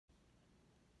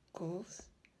miracles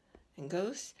and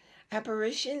ghosts,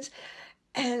 apparitions,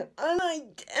 and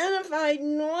unidentified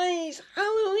noise.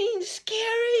 Halloween's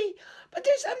scary, but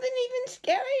there's something even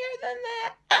scarier than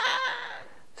that.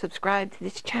 Subscribe to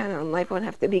this channel and life won't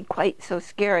have to be quite so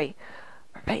scary.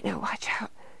 But right now, watch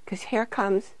out, because here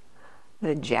comes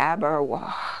the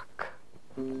Jabberwock.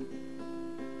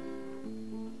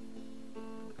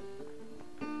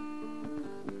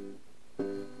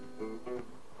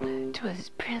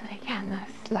 'Twas Brillig and the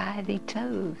slithy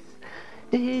toes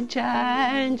did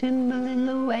gyre and gimble in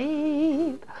the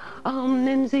wave. All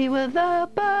mimsy were the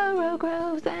burrow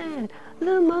groves and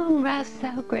the moon rest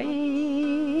out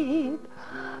grave.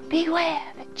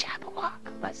 Beware the Jabberwock,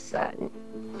 my son,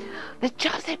 the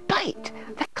jaws that bite,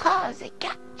 the claws that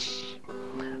catch.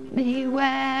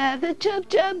 Beware the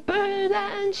jub bird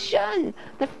and shun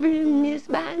the frumious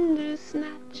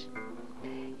bandersnatch.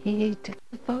 He took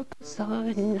the forked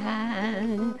sword in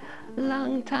hand,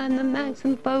 long time the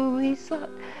manxome foe he sought.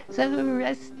 So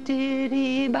rested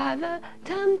he by the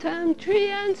tum-tum tree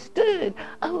and stood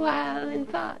a while in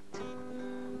thought.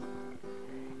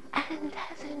 And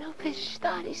as an old fish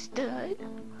thought he stood,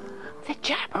 the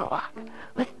Jabberwock,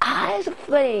 with eyes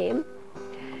aflame,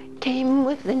 came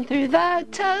whiffling through the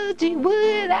tulgey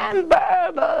wood and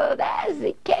burbled as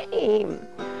he came.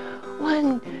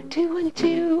 1, 2, 1,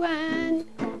 2, and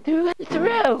through and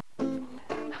through.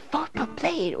 The forked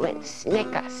blade went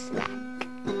snick-a-snack.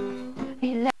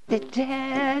 He left it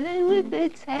dead, and with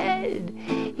its head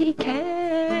he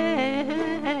can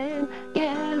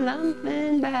get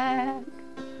lumping back.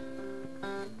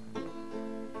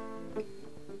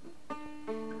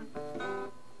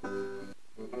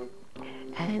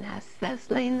 And as thou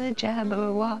slain the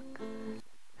Jabberwock,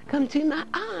 come to my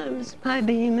arms, my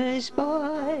beamish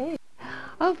boy,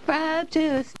 oh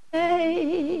frabjous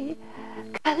day.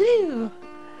 Callooh,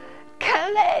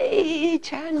 Calais,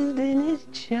 channeled in his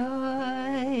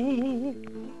joy.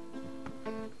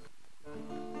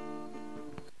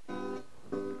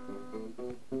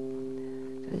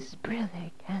 Twas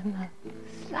Brillig and the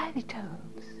slithy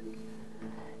toes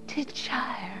did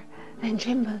gyre and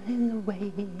gimble in the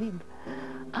wave.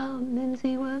 All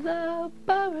mimsy were the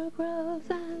burrow groves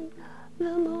and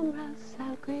the moon rests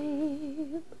out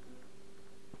grave.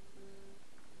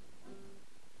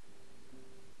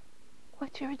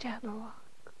 What's your Jabberwock?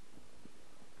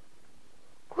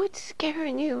 What's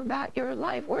scaring you about your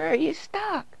life? Where are you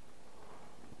stuck?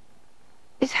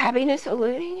 Is happiness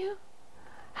eluding you?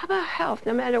 How about health?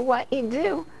 No matter what you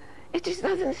do, it just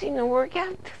doesn't seem to work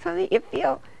out so that you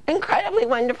feel incredibly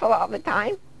wonderful all the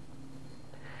time.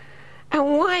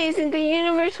 And why isn't the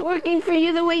universe working for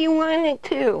you the way you want it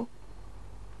to?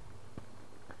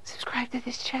 Subscribe to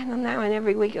this channel now, and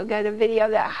every week you'll get a video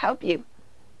that'll help you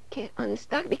get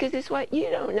unstuck, because it's what you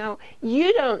don't know.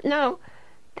 You don't know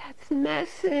that's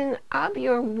messing up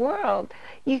your world.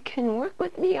 You can work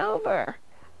with me over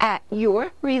at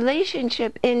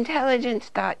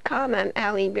yourrelationshipintelligence.com.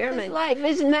 I'm Bierman. Life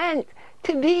is meant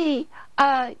to be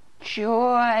a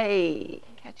joy.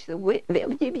 Catch the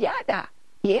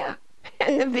yeah,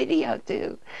 and the video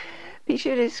too. Be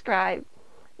sure to subscribe.